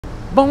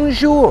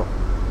Bonjour!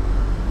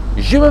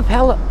 Je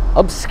m'appelle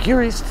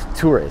OBSCURIST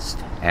TOURIST,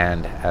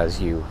 and as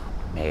you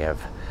may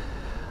have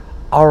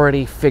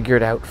already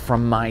figured out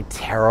from my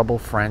terrible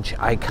French,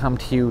 I come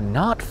to you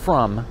not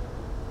from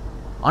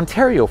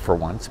Ontario for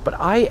once, but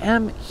I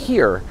am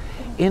here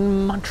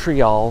in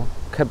Montreal,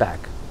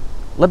 Quebec,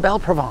 La Belle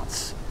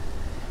Province,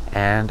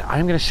 and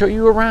I'm going to show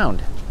you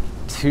around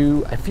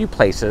to a few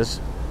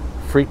places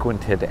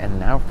frequented and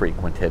now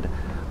frequented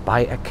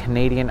by a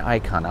Canadian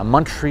icon, a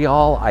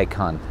Montreal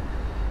icon,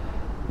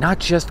 not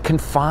just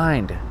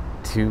confined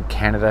to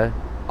Canada,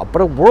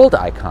 but a world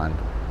icon,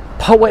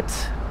 poet,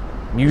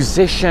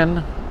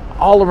 musician,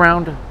 all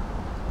around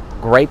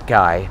great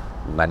guy,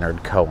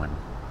 Leonard Cohen.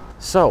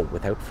 So,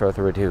 without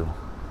further ado,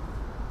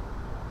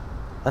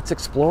 let's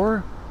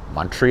explore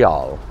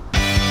Montreal.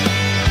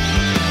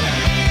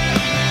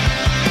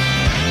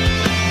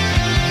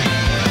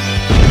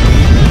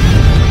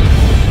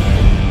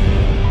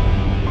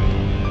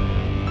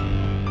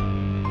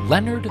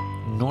 Leonard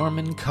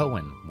Norman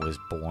Cohen was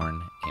born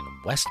in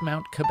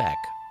Westmount, Quebec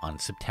on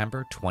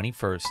September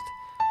 21st,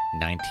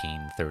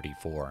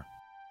 1934.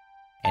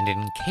 And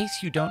in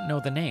case you don't know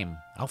the name,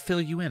 I'll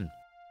fill you in.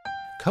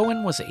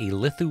 Cohen was a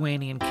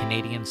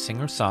Lithuanian-Canadian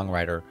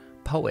singer-songwriter,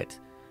 poet,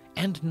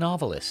 and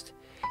novelist.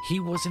 He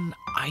was an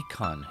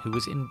icon who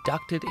was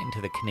inducted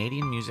into the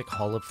Canadian Music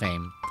Hall of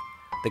Fame,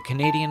 the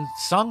Canadian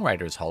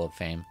Songwriters Hall of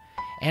Fame,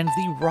 and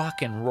the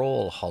Rock and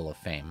Roll Hall of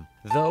Fame.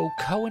 Though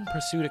Cohen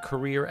pursued a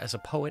career as a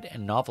poet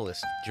and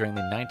novelist during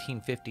the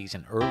 1950s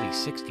and early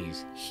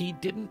 60s, he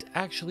didn't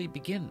actually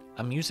begin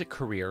a music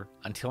career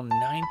until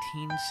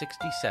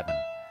 1967,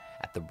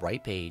 at the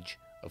ripe age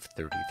of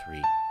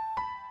 33.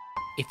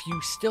 If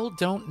you still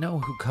don't know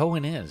who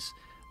Cohen is,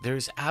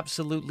 there's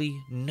absolutely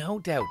no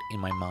doubt in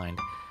my mind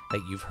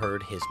that you've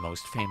heard his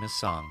most famous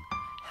song,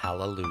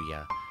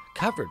 Hallelujah,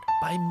 covered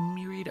by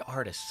myriad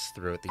artists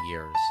throughout the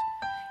years,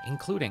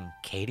 including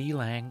Katie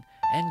Lang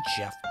and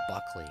Jeff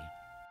Buckley.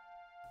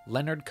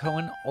 Leonard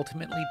Cohen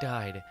ultimately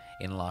died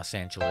in Los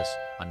Angeles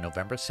on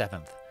November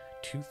 7th,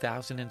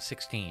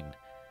 2016,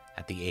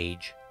 at the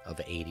age of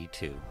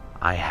 82.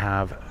 I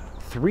have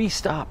 3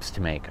 stops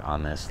to make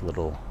on this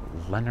little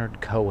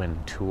Leonard Cohen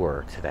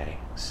tour today,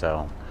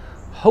 so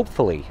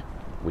hopefully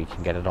we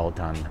can get it all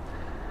done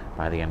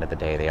by the end of the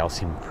day. They all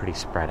seem pretty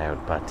spread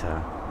out, but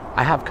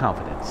I have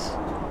confidence.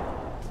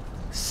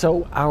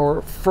 So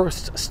our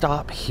first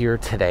stop here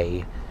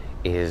today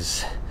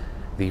is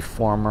the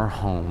former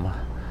home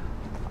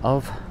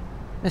of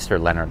Mr.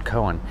 Leonard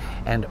Cohen,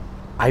 and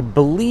I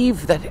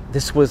believe that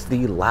this was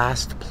the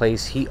last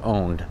place he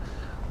owned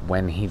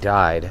when he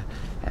died,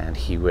 and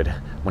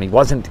when he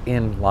wasn't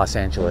in Los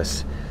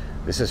Angeles,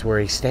 this is where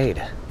he stayed,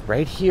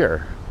 right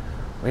here,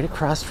 right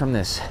across from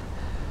this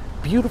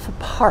beautiful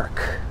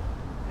park.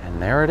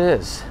 And there it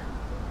is,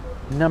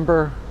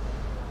 number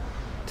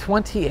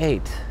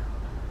 28.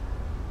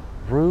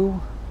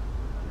 Rue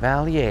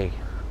Valier.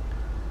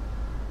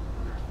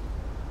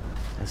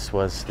 This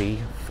was the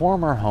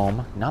former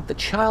home, not the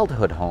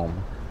childhood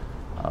home,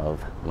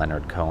 of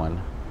Leonard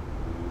Cohen.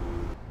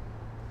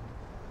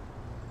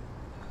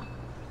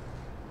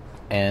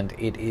 And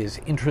it is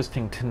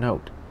interesting to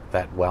note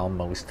that while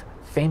most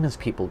famous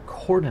people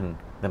cordon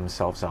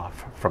themselves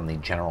off from the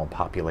general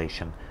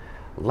population,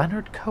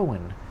 Leonard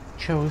Cohen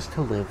chose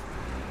to live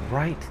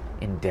right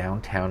in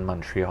downtown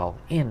Montreal,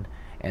 in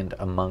and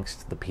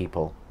amongst the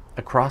people,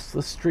 across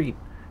the street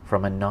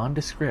from a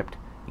nondescript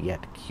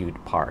yet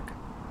cute park.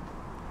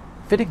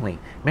 Fittingly,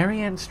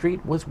 Marianne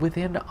Street was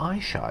within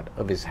eyeshot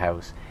of his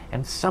house,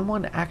 and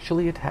someone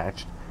actually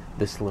attached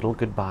this little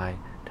goodbye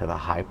to the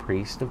high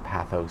priest of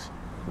pathos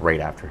right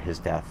after his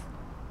death.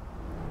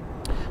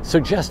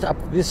 So just up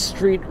this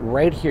street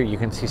right here, you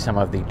can see some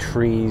of the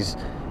trees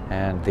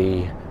and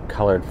the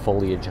colored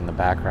foliage in the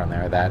background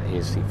there. That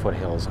is the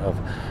foothills of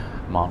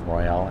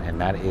Montreal, and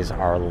that is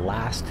our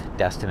last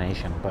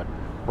destination. But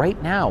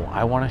right now,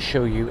 I want to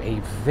show you a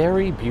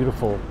very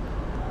beautiful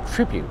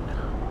tribute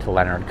to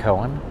Leonard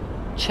Cohen.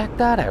 Check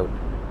that out.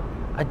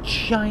 A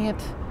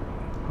giant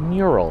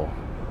mural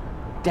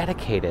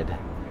dedicated,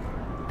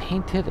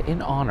 painted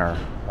in honor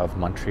of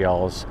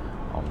Montreal's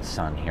own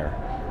son here,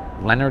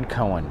 Leonard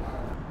Cohen.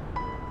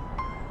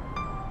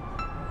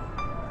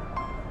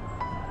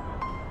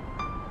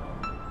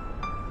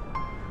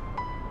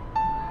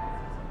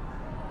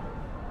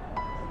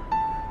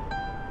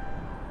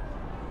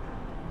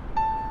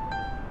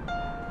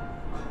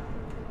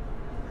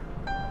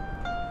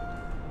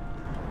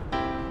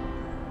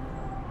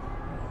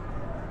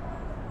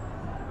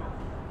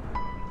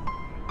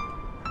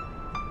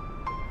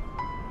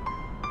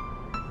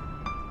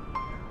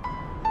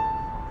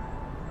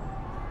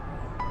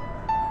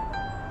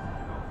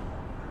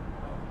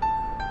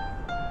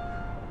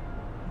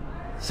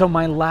 So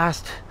my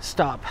last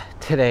stop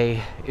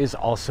today is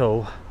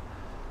also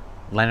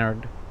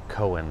Leonard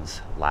Cohen's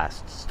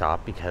last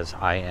stop, because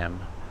I am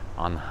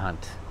on the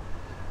hunt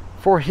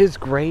for his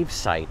grave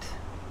site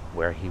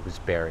where he was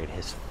buried,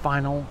 his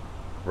final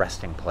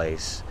resting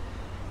place.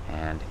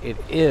 And it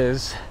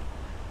is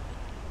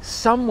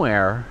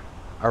somewhere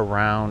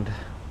around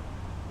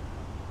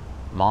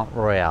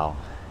Montreal,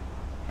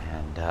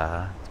 and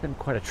it's been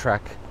quite a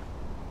trek.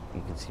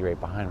 You can see right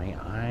behind me,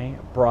 I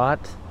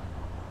brought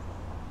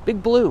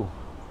Big Blue,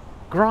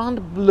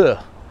 Grand Bleu,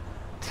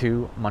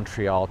 to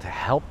Montreal to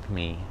help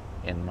me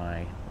in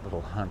my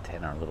little hunt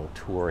and our little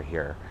tour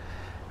here.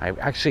 I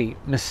actually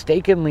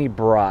mistakenly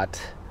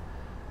brought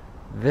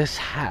this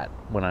hat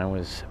when I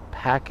was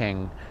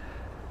packing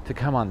to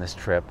come on this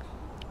trip.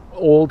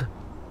 Old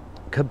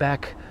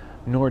Quebec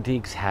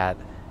Nordiques hat,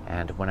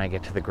 and when I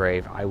get to the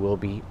grave I will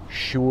be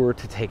sure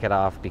to take it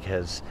off,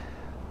 because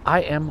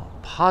I am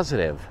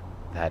positive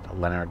that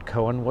Leonard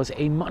Cohen was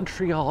a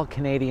Montreal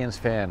Canadiens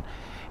fan,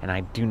 and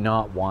I do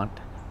not want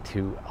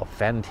to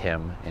offend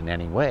him in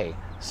any way.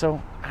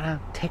 So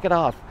take it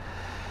off,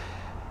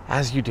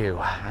 as you do,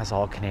 as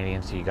all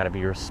Canadians do. You got to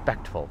be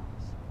respectful.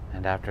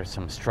 And after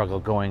some struggle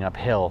going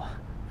uphill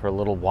for a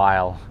little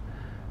while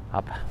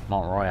up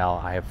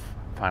Montreal, I have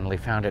finally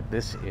found it.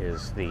 This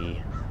is the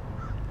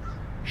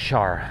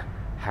Shar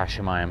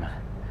Hashemayim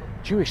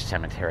Jewish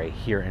cemetery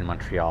here in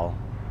Montreal,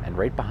 and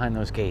right behind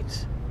those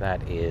gates,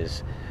 that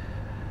is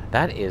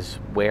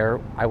where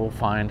I will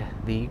find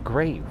the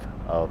grave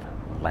of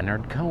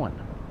Leonard Cohen.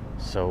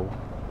 So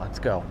let's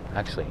go.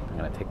 Actually, I'm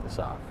going to take this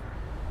off.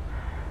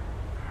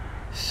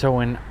 So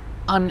an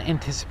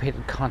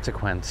unanticipated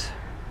consequence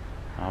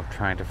of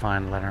trying to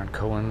find Leonard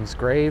Cohen's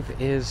grave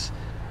is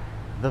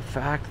the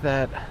fact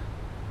that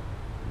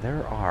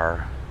there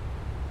are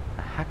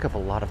a heck of a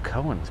lot of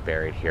Cohens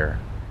buried here.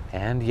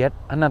 And yet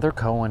another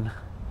Cohen,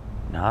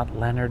 not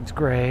Leonard's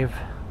grave,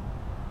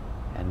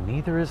 and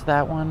neither is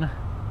that one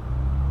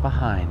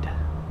behind.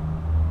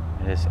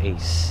 It is a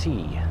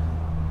sea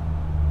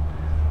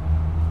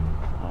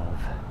of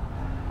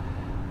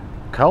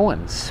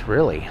Cohens,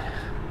 really.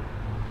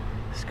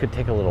 This could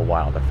take a little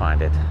while to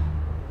find it.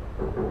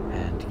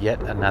 And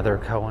yet another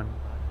Cohen,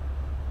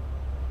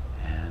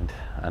 and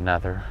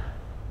another,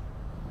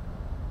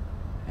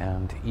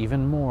 and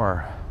even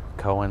more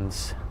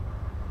Cohens,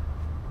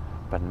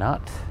 but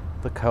not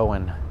the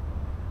Cohen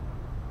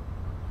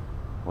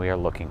we are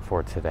looking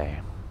for today.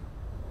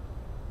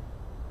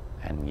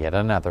 And yet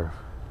another.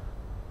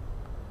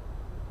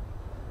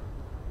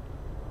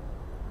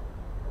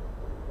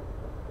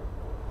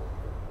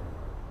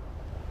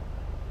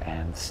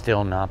 And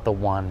still not the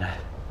one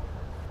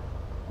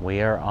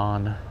we are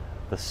on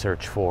the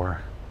search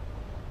for.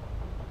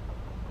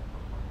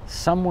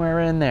 Somewhere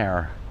in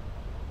there,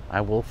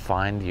 I will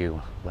find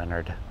you,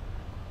 Leonard.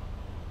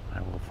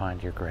 I will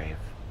find your grave.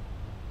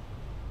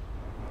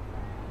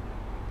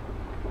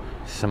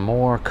 Some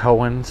more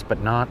Cohens, but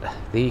not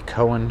the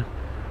Cohen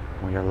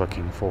we are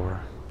looking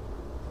for.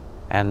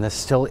 And this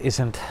still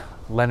isn't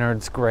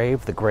Leonard's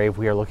grave, the grave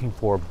we are looking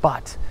for,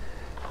 but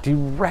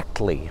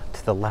directly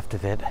to the left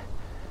of it,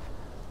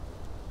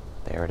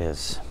 there it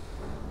is.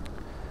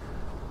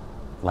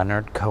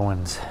 Leonard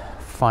Cohen's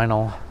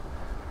final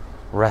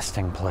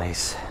resting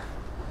place.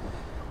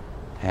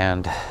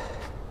 And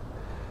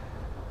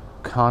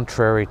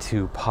contrary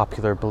to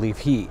popular belief,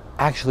 he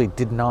actually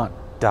did not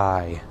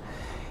die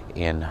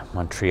in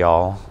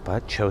Montreal,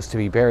 but chose to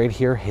be buried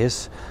here,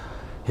 his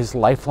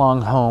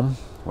lifelong home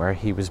where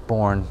he was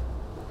born.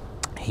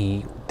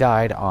 He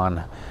died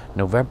on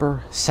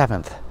November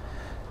 7th,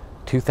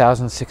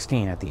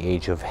 2016 at the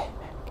age of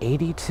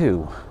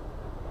 82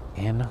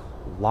 in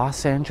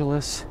Los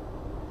Angeles,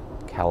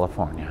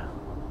 California.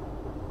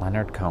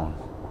 Leonard Cohen.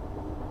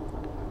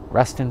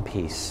 Rest in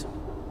peace.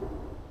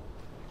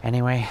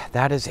 Anyway,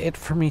 that is it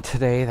for me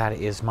today. That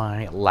is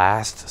my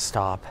last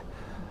stop.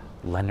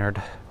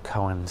 Leonard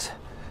Cohen's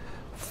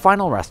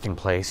final resting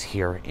place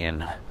here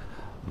in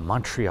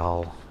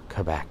Montreal,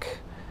 Quebec.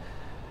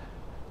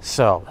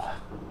 So,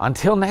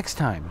 until next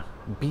time,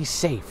 be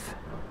safe,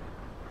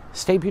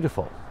 stay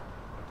beautiful,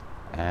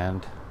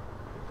 and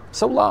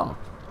so long.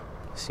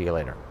 See you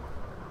later.